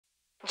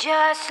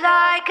Just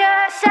like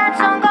a sad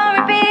song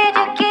on repeat,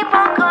 you keep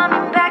on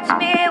coming back to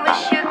me.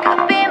 Wish you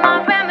could be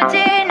my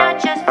remedy,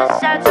 not just a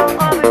sad song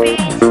on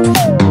repeat.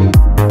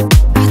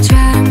 I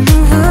try to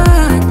move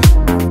on.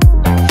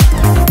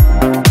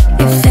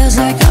 It feels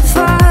like I'm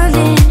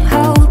falling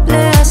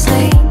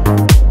hopelessly.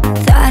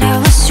 Thought I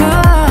was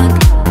strong,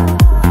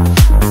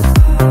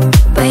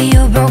 but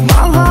you broke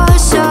my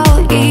walls so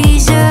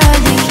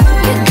easily.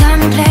 You got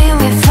me playing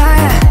with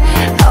fire,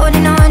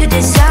 holding on to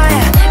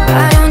desire.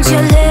 Why don't you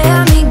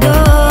let me go?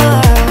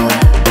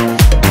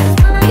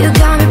 You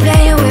got me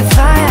playing with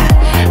fire,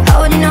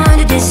 holding on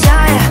to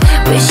desire.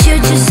 Wish you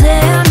just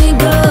let me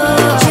go.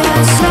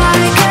 Just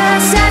like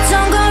a sad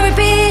song on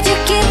repeat, you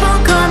keep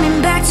on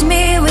coming back to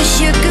me. Wish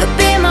you could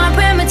be my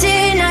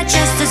remedy, not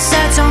just a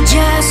sad song.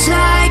 Just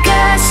like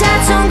a sad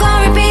song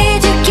on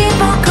repeat, you keep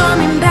on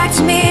coming back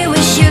to me.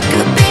 Wish you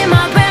could be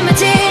my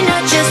remedy,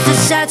 not just a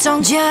sad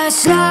song.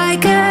 Just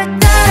like a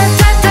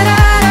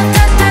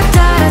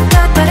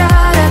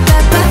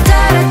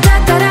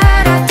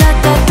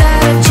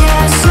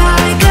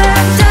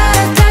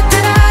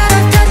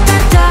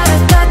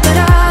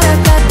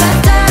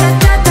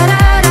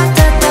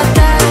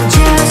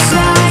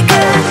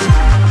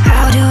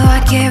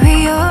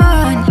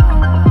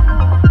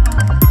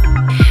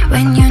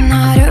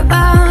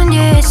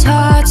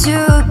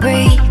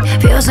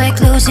feels like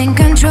losing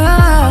control,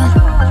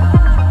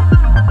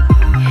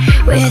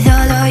 with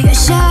all of your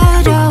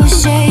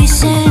shadows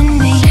chasing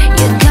me.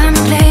 You got me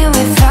playing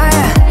with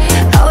fire,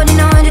 holding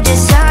on to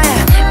desire.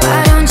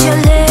 Why don't you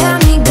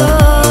let me go?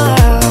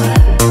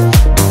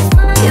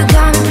 You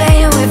got me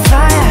playing with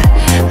fire,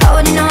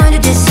 holding on to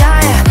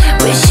desire.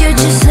 Wish you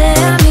just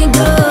let me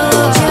go.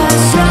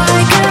 Just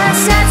like a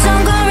sad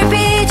song on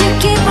repeat, you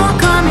keep on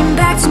coming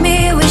back to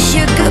me. Wish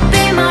you could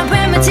be my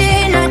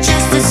remedy, not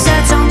just a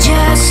sad song.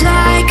 Just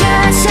like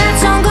a sad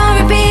song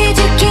on repeat,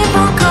 you keep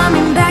on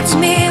coming back to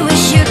me.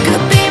 Wish you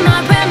could be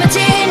my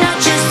remedy, not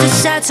just a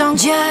sad song.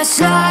 Just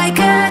like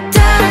a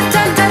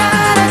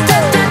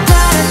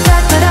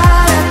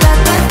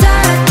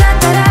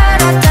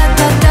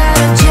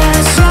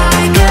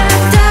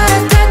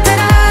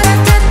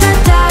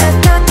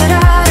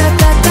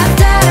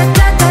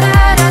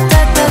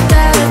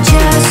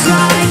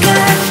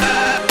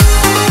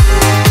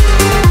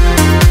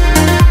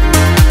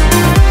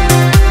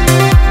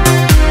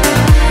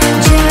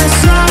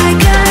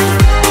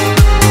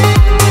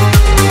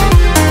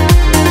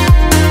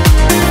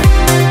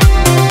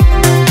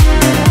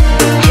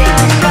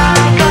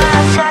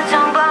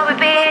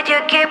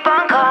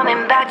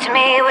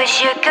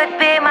wish you could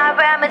be my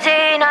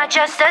remedy, not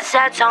just a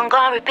sad song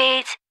on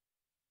repeat.